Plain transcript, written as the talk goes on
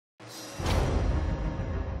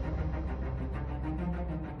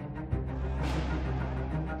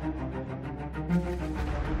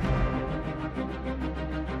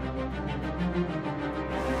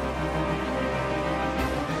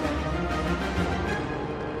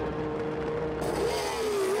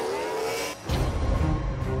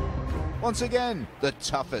Once again, the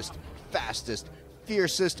toughest, fastest,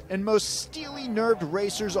 fiercest, and most steely-nerved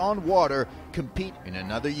racers on water compete in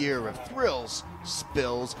another year of thrills,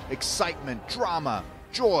 spills, excitement, drama,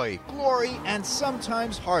 joy, glory, and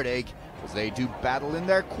sometimes heartache as they do battle in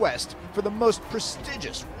their quest for the most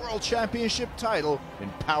prestigious World Championship title in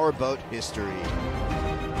powerboat history.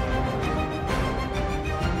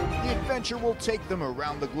 The adventure will take them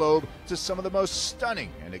around the globe to some of the most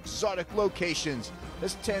stunning and exotic locations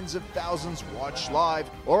as tens of thousands watch live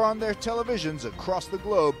or on their televisions across the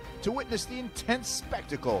globe to witness the intense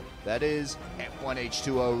spectacle that is F1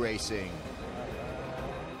 H2O racing.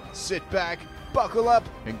 Sit back, buckle up,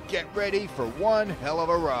 and get ready for one hell of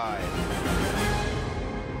a ride.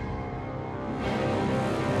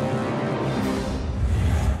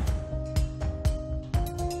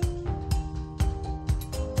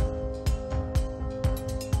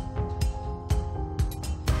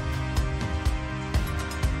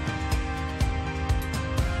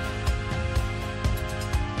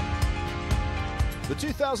 The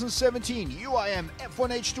 2017 UIM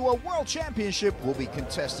F1 H2O World Championship will be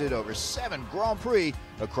contested over 7 Grand Prix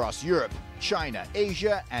across Europe, China,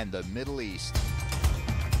 Asia, and the Middle East.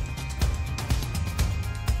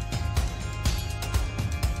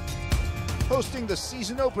 Hosting the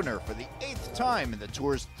season opener for the 8th time in the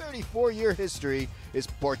Tour's 34-year history is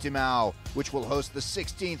Portimao, which will host the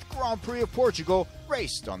 16th Grand Prix of Portugal,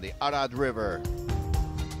 raced on the Arad River.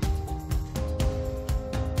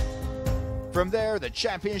 From there, the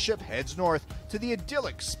championship heads north to the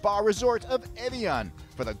idyllic spa resort of Evian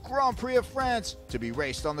for the Grand Prix of France to be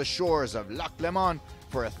raced on the shores of Lac Léman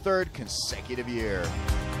for a 3rd consecutive year.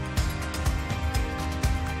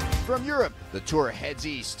 From Europe, the Tour heads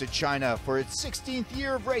east to China for its 16th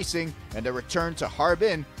year of racing and a return to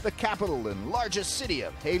Harbin, the capital and largest city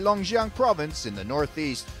of Heilongjiang province in the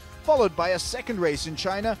northeast, followed by a 2nd race in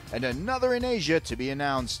China and another in Asia to be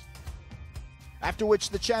announced. After which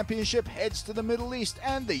the championship heads to the Middle East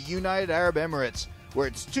and the United Arab Emirates, where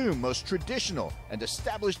its 2 most traditional and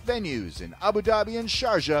established venues in Abu Dhabi and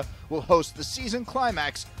Sharjah will host the season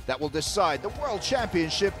climax that will decide the World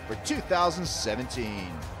Championship for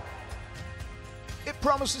 2017. It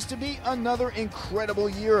promises to be another incredible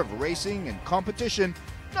year of racing and competition,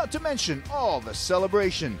 not to mention all the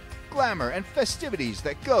celebration, glamour, and festivities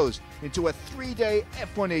that goes into a 3-day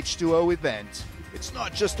F1 H2O event. It's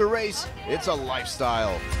not just a race, it's a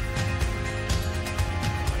lifestyle.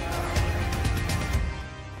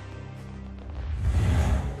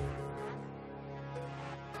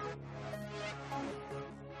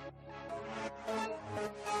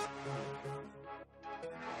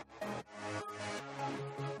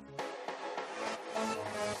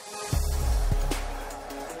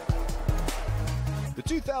 The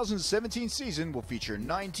 2017 season will feature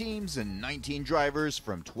 9 teams and 19 drivers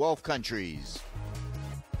from 12 countries.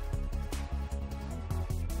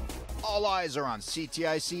 All eyes are on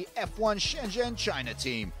CTIC F1 Shenzhen China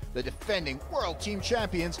team, the defending World Team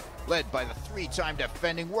Champions, led by the 3-time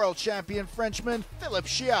defending World Champion Frenchman Philippe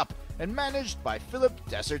Chiappe and managed by Philippe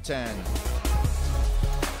Dessertin.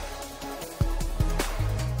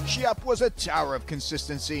 Chiappe was a tower of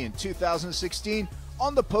consistency in 2016,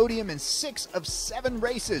 on the podium in 6 of 7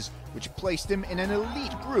 races, which placed him in an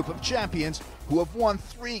elite group of champions who have won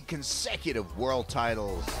 3 consecutive world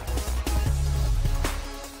titles.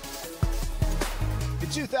 In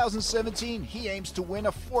 2017, he aims to win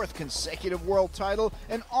a 4th consecutive world title,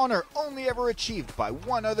 an honor only ever achieved by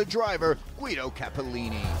one other driver, Guido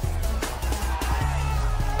Capellini.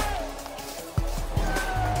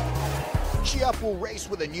 Chiappe will race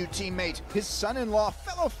with a new teammate, his son-in-law,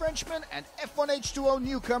 fellow Frenchman, and F1 H2O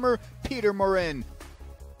newcomer, Peter Morin.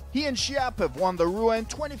 He and Chiappe have won the Rouen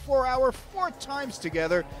 24-hour 4 times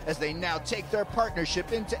together as they now take their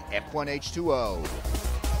partnership into F1 H2O.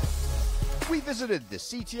 We visited the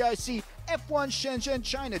CTIC F1 Shenzhen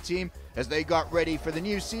China team as they got ready for the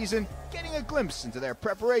new season, getting a glimpse into their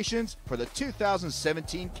preparations for the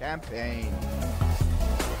 2017 campaign.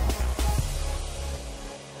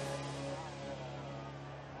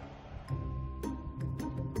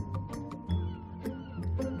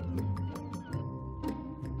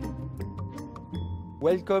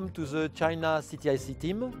 Welcome to the China CTIC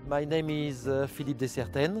team. My name is Philippe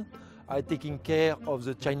Dessertin. I'm taking care of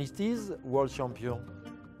the Chinese teams world champion.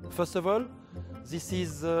 First of all, this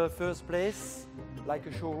is the first place, like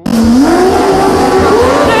a showroom.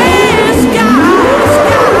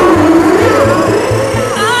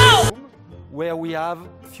 Where we have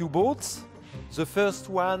few boats. The first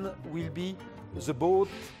one will be the boat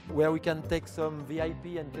where we can take some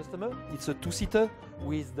VIP and customer. It's a 2-seater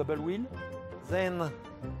with double wheel. Then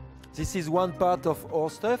This is one part of our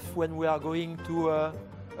stuff when we are going to a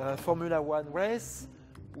Formula 1 race.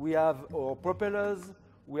 We have our propellers,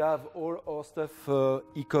 we have all our stuff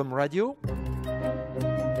Ecom radio.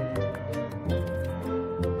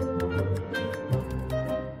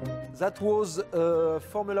 That was a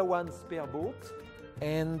Formula 1 spare boat,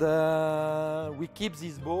 and we keep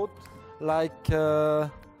this boat like a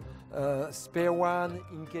spare one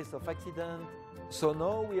in case of accident. So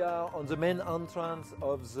now we are on the main entrance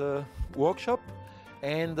of the workshop,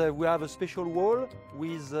 and we have a special wall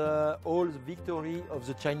with all the victory of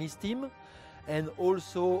the Chinese team and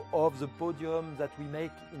also of the podium that we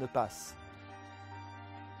make in the past.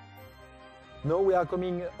 Now we are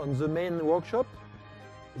coming on the main workshop.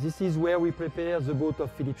 This is where we prepare the boat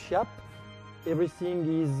of Philippe Chiappe.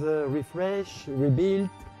 Everything is refreshed, rebuilt.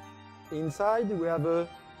 Inside we have a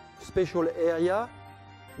special area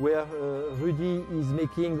where Rudy is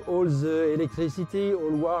making all the electricity,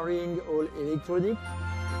 all wiring, all electronic.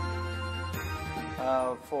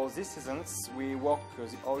 For this season, we work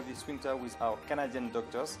all this winter with our Canadian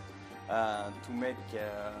doctors to make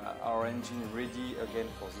our engine ready again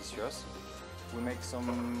for this year. We make some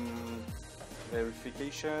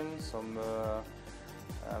verification, some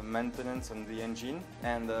maintenance on the engine,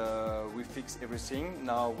 and we fix everything.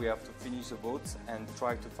 Now we have to finish the boats and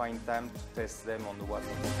try to find time to test them on the water.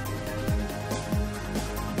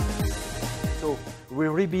 So we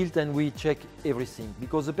rebuild and we check everything,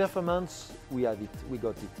 because the performance, we have it, we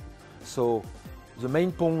got it. So the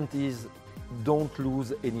main point is don't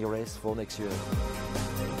lose any race for next year.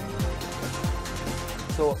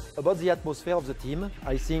 So about the atmosphere of the team,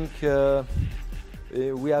 I think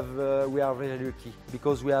we are very lucky,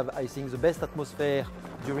 because we have, I think, the best atmosphere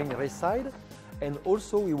during race side, and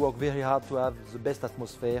also we work very hard to have the best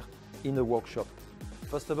atmosphere in the workshop.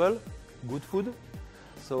 First of all, good food.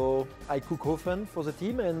 So I cook often for the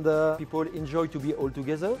team, and people enjoy to be all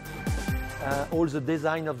together. All the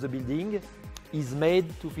design of the building is made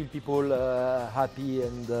to feel people happy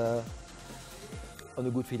and on a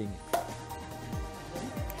good feeling.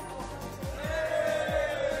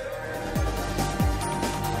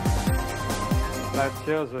 Last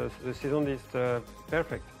year the season is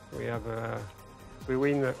perfect. We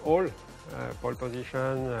win all pole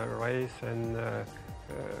position, race and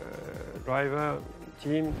driver,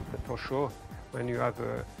 team for sure. When you have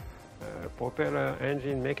a propeller,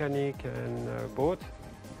 engine, mechanic and boat,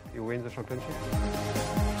 you win the championship.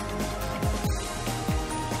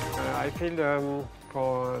 I feel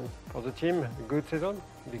for the team a good season,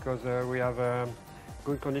 because we have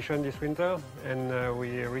good condition this winter and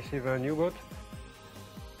we receive a new boat.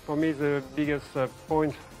 For me, the biggest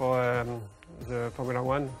point for the Formula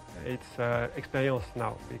 1, it's experience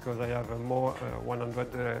now, because I have more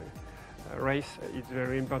 100 race. It's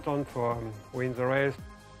very important for win the race.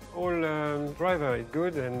 All driver is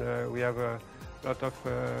good, and we have a lot of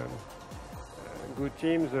good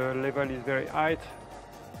teams. The level is very high.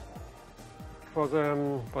 For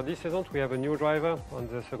this season, we have a new driver on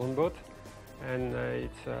the second boat. And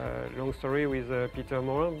it's a long story with Peter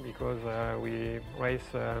Morin, because we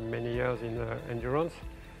race many years in endurance.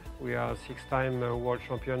 We are 6-time world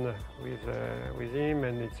champion with him,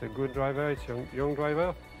 and it's a good driver, it's a young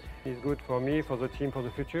driver. He's good for me, for the team, for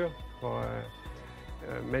the future, for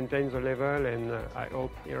maintain the level, and I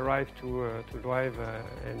hope he arrives to drive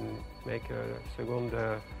and make a second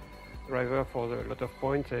driver for a lot of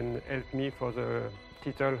points and help me for the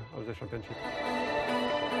title of the championship.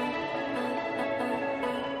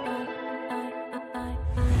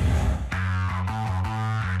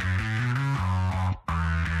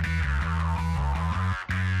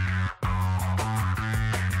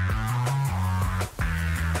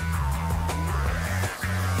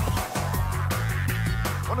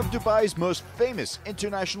 One of Dubai's most famous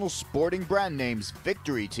international sporting brand names,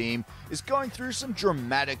 Victory Team, is going through some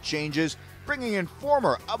dramatic changes, bringing in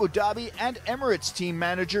former Abu Dhabi and Emirates team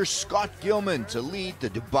manager Scott Gilman to lead the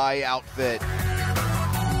Dubai outfit.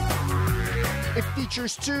 It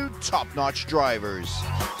features two top-notch drivers.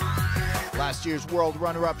 Last year's world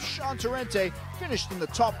runner-up Sean Torrente finished in the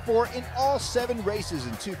top 4 in all 7 races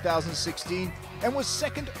in 2016 and was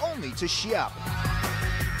second only to Chiappe.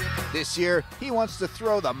 This year, he wants to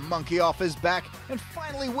throw the monkey off his back and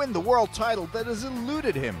finally win the world title that has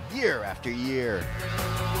eluded him year after year.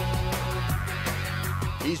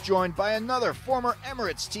 He's joined by another former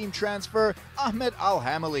Emirates team transfer, Ahmed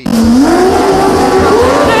Al-Hamali,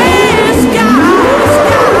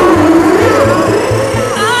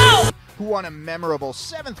 who won a memorable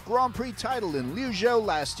 7th Grand Prix title in Liuzhou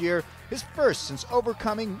last year, his first since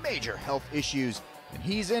overcoming major health issues, and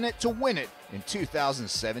he's in it to win it in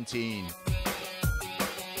 2017.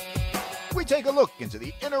 we take a look into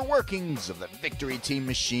the inner workings of the Victory Team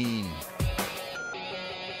machine.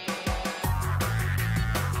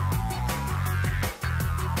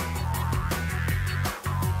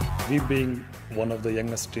 We being one of the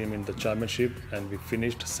youngest team in the championship and we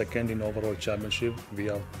finished second in overall championship, we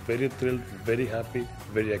are very thrilled, very happy,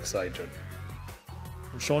 very excited.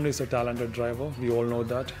 Sean is a talented driver, we all know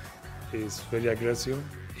that. He is very aggressive.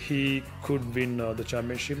 He could win the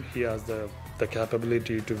championship. He has the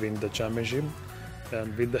capability to win the championship.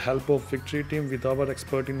 And with the help of Victory Team, with our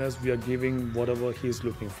expertise, we are giving whatever he is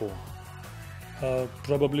looking for.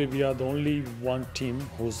 Probably we are the only one team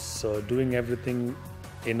who's doing everything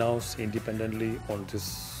in-house independently on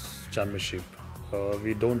this championship.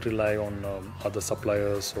 We don't rely on other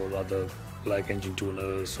suppliers or other like engine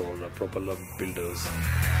tuners or propeller builders.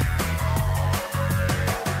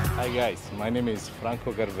 Hi guys, my name is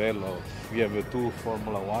Franco Carvello. We have two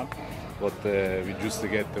Formula 1, but we just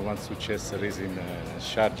get one success race in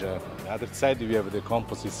Sharjah. On the other side we have the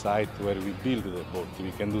composite site where we build the boat.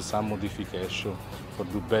 We can do some modification for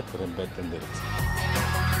do better and better days.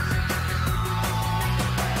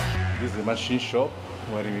 This is the machine shop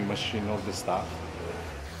where we machine all the stuff.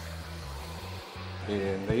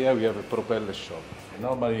 And here we have a propeller shop.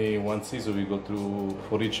 Normally one season we go through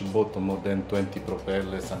for each boat more than 20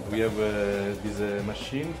 propellers. And we have this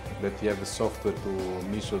machine that you have the software to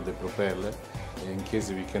measure the propeller. In case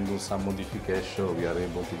we can do some modification, we are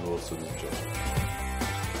able to do also this job.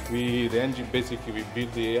 The engine basically we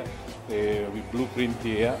build here, we blueprint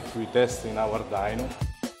here, we test in our dyno.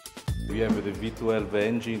 We have the V12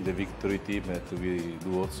 engine, the Victory Team that we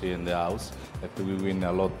do also in the house, that we win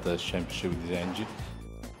a lot of championship with this engine.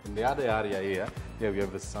 In the other area here we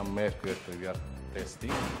have some Mercury that we are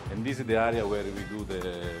testing, and this is the area where we do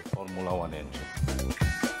the Formula 1 engine.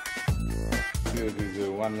 This is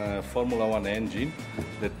one Formula 1 engine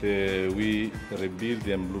that we rebuild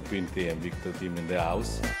and blueprint here in Victory Team in the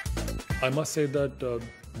house. I must say that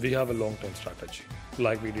we have a long-term strategy,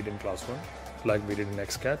 like we did in Class 1, like we did in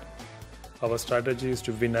XCAT. Our strategy is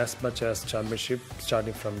to win as much as championship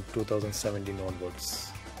starting from 2017 onwards.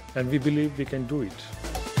 And we believe we can do it.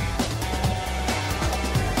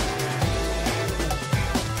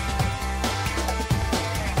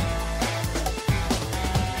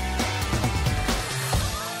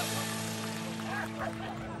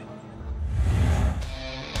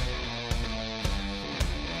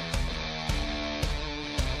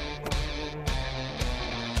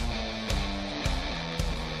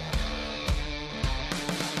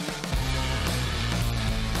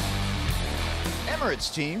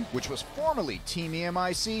 Emirates team, which was formerly Team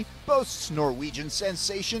EMIC, boasts Norwegian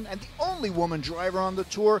sensation and the only woman driver on the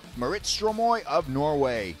tour, Marit Stromoy of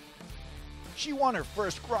Norway. She won her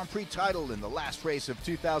first Grand Prix title in the last race of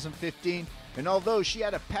 2015, and although she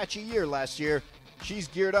had a patchy year last year, she's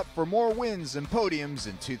geared up for more wins and podiums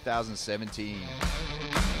in 2017.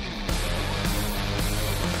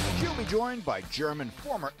 She'll be joined by German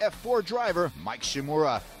former F4 driver Mike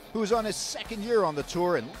Shimura, who's on his second year on the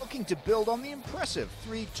tour and looking to build on the impressive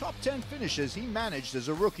 3 top 10 finishes he managed as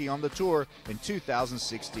a rookie on the tour in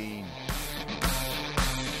 2016.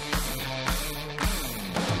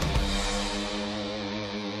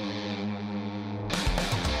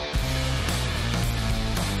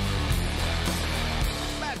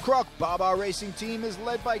 Croc Baba Racing Team is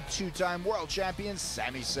led by 2-time world champion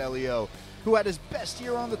Sami Celio, who had his best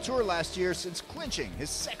year on the tour last year since clinching his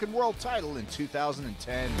second world title in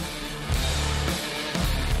 2010.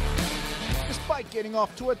 Despite getting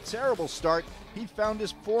off to a terrible start, he found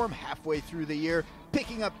his form halfway through the year,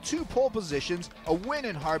 picking up 2 pole positions, a win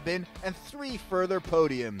in Harbin, and 3 further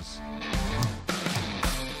podiums.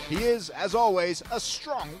 He is, as always, a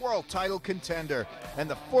strong world title contender, and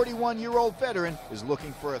the 41-year-old veteran is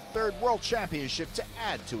looking for a 3rd world championship to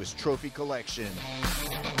add to his trophy collection.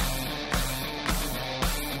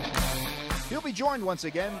 He'll be joined once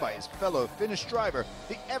again by his fellow Finnish driver,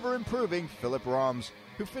 the ever-improving Philip Roms,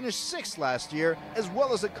 who finished 6th last year, as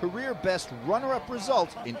well as a career-best runner-up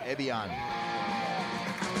result in Evian.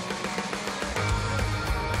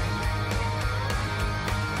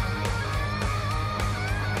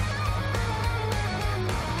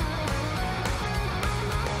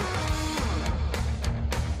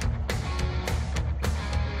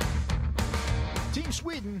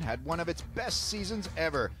 Sweden had one of its best seasons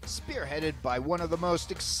ever, spearheaded by one of the most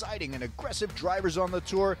exciting and aggressive drivers on the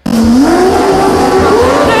tour,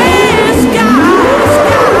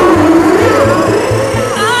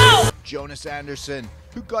 Jonas Andersson,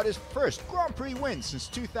 who got his first Grand Prix win since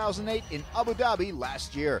 2008 in Abu Dhabi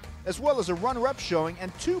last year, as well as a runner-up showing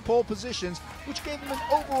and 2 pole positions, which gave him an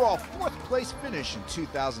overall 4th place finish in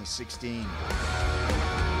 2016.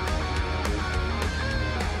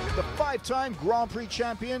 The 5-time Grand Prix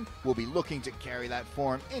champion will be looking to carry that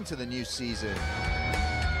form into the new season.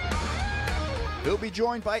 He'll be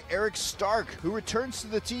joined by Eric Stark, who returns to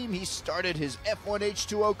the team he started his F1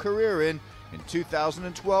 H2O career in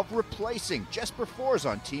 2012, replacing Jesper Fors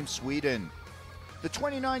on Team Sweden. The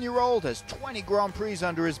 29-year-old has 20 Grand Prix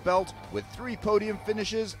under his belt, with 3 podium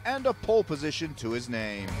finishes and a pole position to his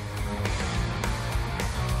name.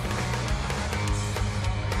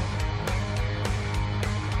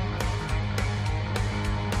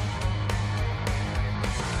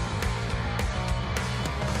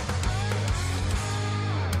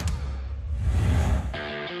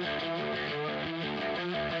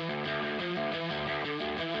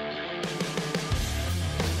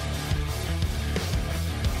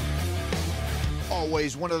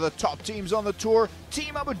 Always one of the top teams on the tour,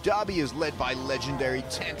 Team Abu Dhabi is led by legendary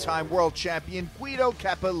 10-time world champion Guido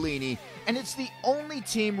Capellini, and it's the only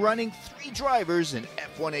team running 3 drivers in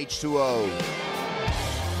F1 H2O.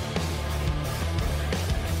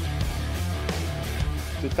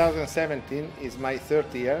 – 2017 is my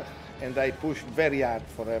 3rd year, and I push very hard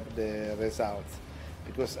for the results,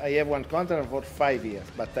 because I have one contract for 5 years,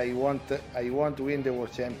 but I want to win the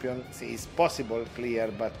world champion. It's possible,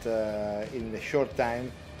 clear, but in a short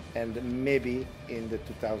time, and maybe in the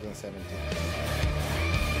 2017.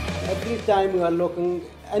 Every time we are looking,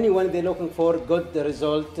 anyone they're looking for good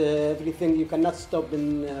result, everything you cannot stop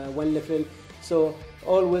in one level. So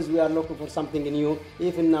always we are looking for something new.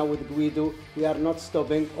 Even now with Guido, we are not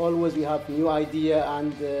stopping. Always we have new idea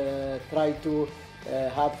and try to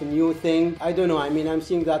have a new thing. I don't know, I mean, I'm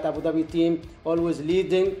seeing that Abu Dhabi team always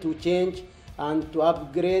leading to change and to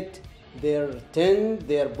upgrade their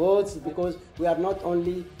their boats, because we are not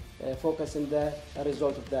only focusing the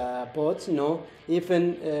result of the boats, no,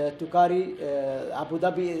 even to carry Abu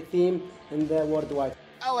Dhabi team in the worldwide.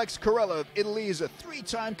 Alex Carella of Italy is a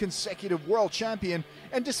 3-time consecutive world champion,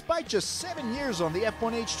 and despite just 7 years on the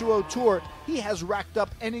F1 H2O Tour, he has racked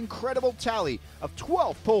up an incredible tally of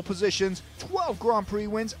 12 pole positions, 12 Grand Prix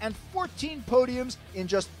wins, and 14 podiums in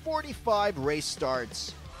just 45 race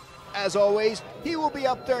starts. As always, he will be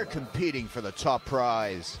up there competing for the top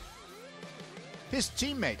prize. His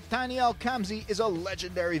teammate, Thani Al-Khamzi, is a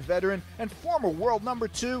legendary veteran and former world number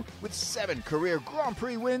 2 with 7 career Grand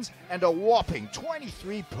Prix wins and a whopping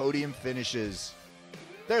 23 podium finishes.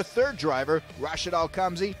 Their 3rd driver, Rashid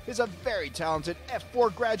Al-Khamzi, is a very talented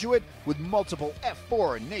F4 graduate with multiple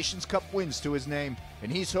F4 and Nations Cup wins to his name,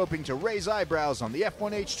 and he's hoping to raise eyebrows on the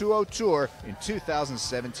F1 H2O Tour in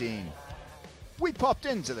 2017. We popped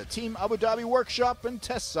into the Team Abu Dhabi workshop and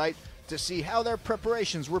test site to see how their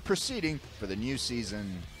preparations were proceeding for the new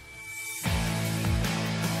season.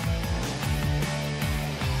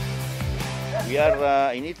 We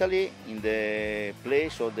are in Italy, in the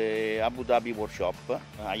place of the Abu Dhabi workshop.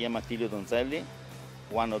 I am Attilio Donzelli,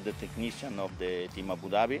 one of the technicians of the Team Abu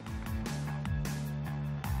Dhabi.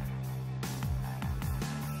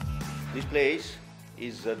 This place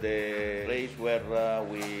is the place where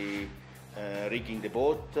we rigging the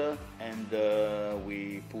boat, and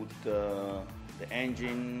we put the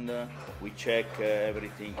engine, we check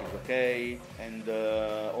everything is okay, and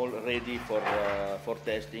all ready for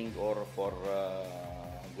testing or for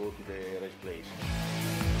go to the race place.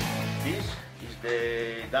 This is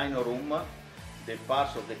the dyno room, the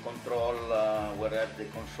parts of the control where have the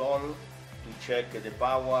console to check the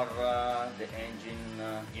power, the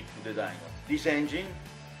engine into the dyno. This engine,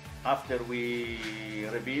 after we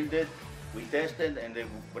rebuild it, we tested and they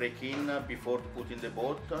break in before putting the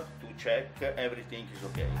boat to check everything is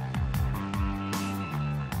okay.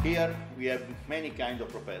 Here we have many kinds of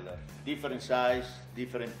propeller, different size,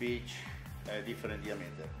 different pitch, different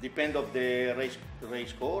diameter. Depend of the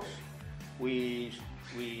race course, we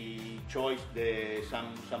choose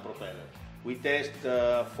some propeller. We test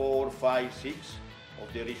 4, 5, 6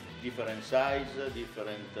 of the different size,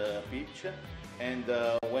 different pitch. And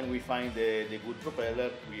when we find the good propeller,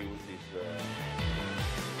 we use this.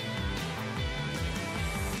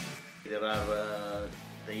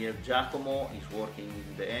 Here Giacomo is working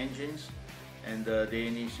the engines, and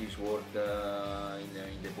Denis is working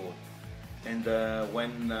in the boat. And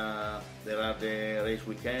when there are the race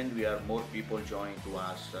weekend, we are more people join to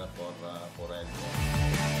us for help.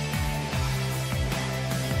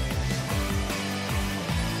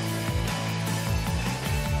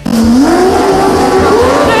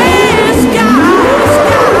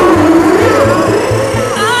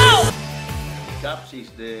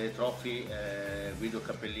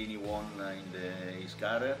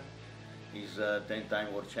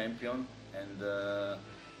 5-time world champion, and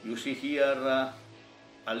you see here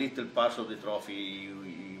a little part of the trophy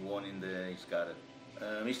he won in his career.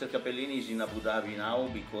 Mr. Capellini is in Abu Dhabi now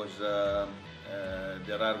because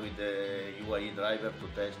they are with the UAE driver to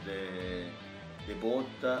test the boat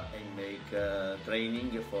and make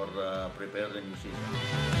training for prepare the new season.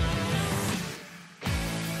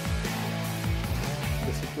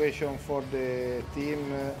 The situation for the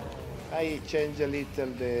team, I change a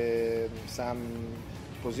little some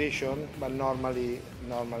position, but normally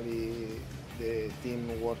the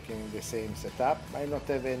team working the same setup. I don't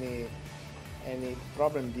have any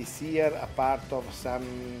problem this year, apart of some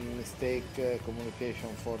mistake communication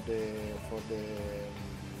for the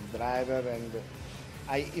driver, and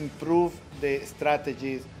I improved the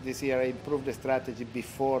strategies this year. I improved the strategy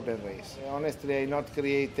before the race. Honestly, I not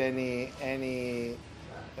create any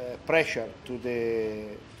pressure to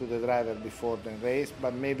the driver before the race,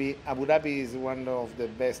 but maybe Abu Dhabi is one of the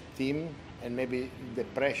best team, and maybe the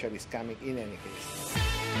pressure is coming in any case.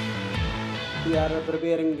 We are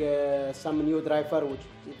preparing some new driver, which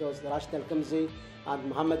was Rashid Al-Kamzi and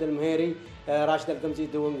Mohammed Al-Muhairi. Rashid Al-Kamzi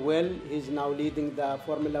doing well. He's now leading the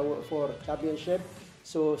Formula 4 championship.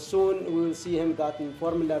 So soon we will see him got in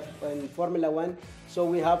Formula 1. So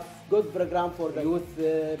we have good program for the youth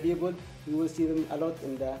people. We will see them a lot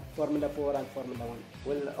in the Formula 4 and Formula 1.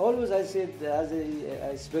 Well, always I said, as I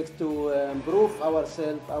expect to improve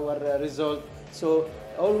ourselves, our result. So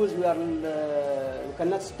always we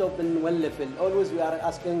cannot stop in one level. Always we are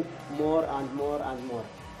asking more and more and more.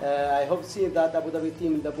 I hope to see that Abu Dhabi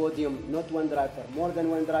team in the podium, not one driver, more than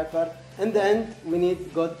one driver. In the end, we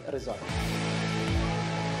need good result.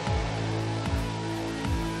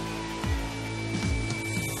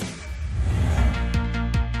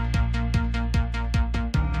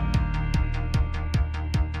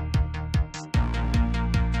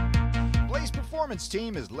 Performance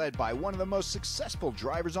team is led by one of the most successful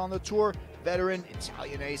drivers on the tour, veteran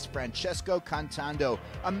Italian ace Francesco Cantando,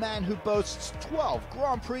 a man who boasts 12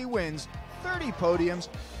 Grand Prix wins, 30 podiums,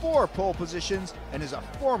 4 pole positions, and is a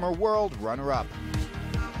former world runner-up.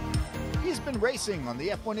 He's been racing on the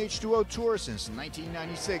F1 H2O Tour since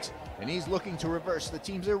 1996, and he's looking to reverse the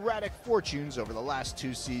team's erratic fortunes over the last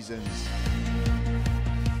 2 seasons.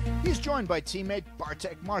 He's joined by teammate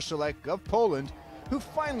Bartek Marszalek of Poland, who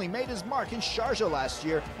finally made his mark in Sharjah last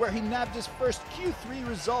year, where he nabbed his first Q3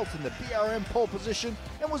 result in the BRM pole position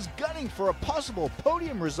and was gunning for a possible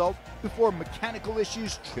podium result before mechanical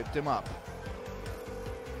issues tripped him up.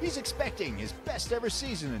 He's expecting his best ever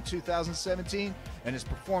season in 2017, and his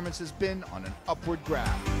performance has been on an upward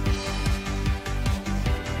graph.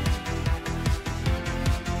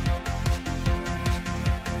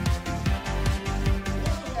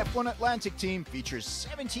 F1 Atlantic team features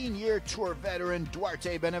 17-year Tour veteran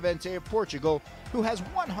Duarte Benavente of Portugal, who has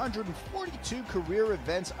 142 career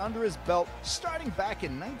events under his belt starting back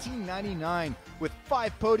in 1999, with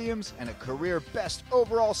 5 podiums and a career best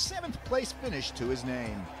overall 7th place finish to his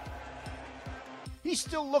name. He's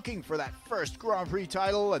still looking for that first Grand Prix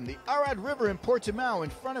title, and the Arad River in Portimao in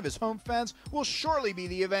front of his home fans will surely be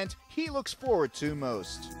the event he looks forward to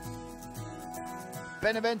most.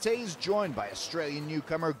 Benavente is joined by Australian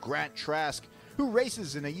newcomer Grant Trask, who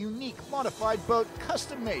races in a unique modified boat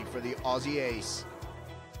custom-made for the Aussie ace.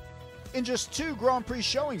 In just 2 Grand Prix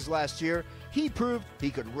showings last year, he proved he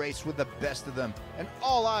could race with the best of them, and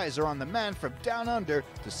all eyes are on the man from down under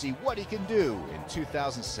to see what he can do in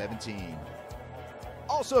 2017.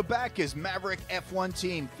 Also back is Maverick F1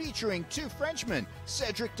 team, featuring 2 Frenchmen,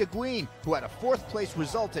 Cedric Deguine, who had a 4th place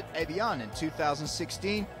result at Evian in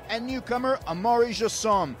 2016, and newcomer Amaury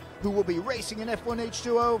Jossom, who will be racing in F1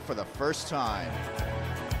 H2O for the first time.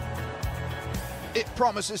 It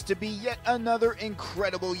promises to be yet another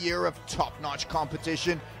incredible year of top-notch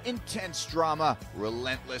competition, intense drama,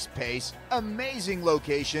 relentless pace, amazing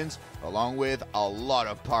locations, along with a lot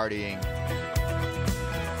of partying.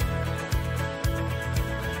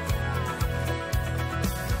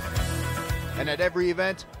 And at every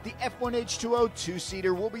event, the F1 H2O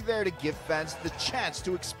 2-seater will be there to give fans the chance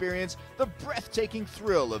to experience the breathtaking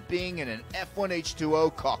thrill of being in an F1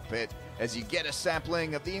 H2O cockpit, as you get a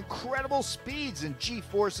sampling of the incredible speeds and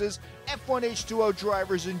G-forces F1 H2O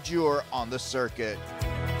drivers endure on the circuit.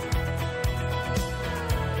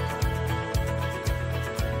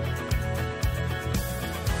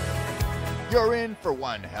 You're in for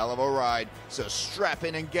one hell of a ride, so strap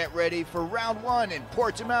in and get ready for round 1 in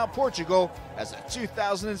Portimao, Portugal, as the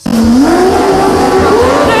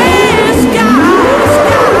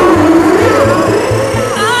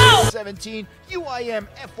 2017 UIM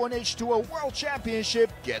F1 H2O World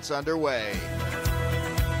Championship gets underway.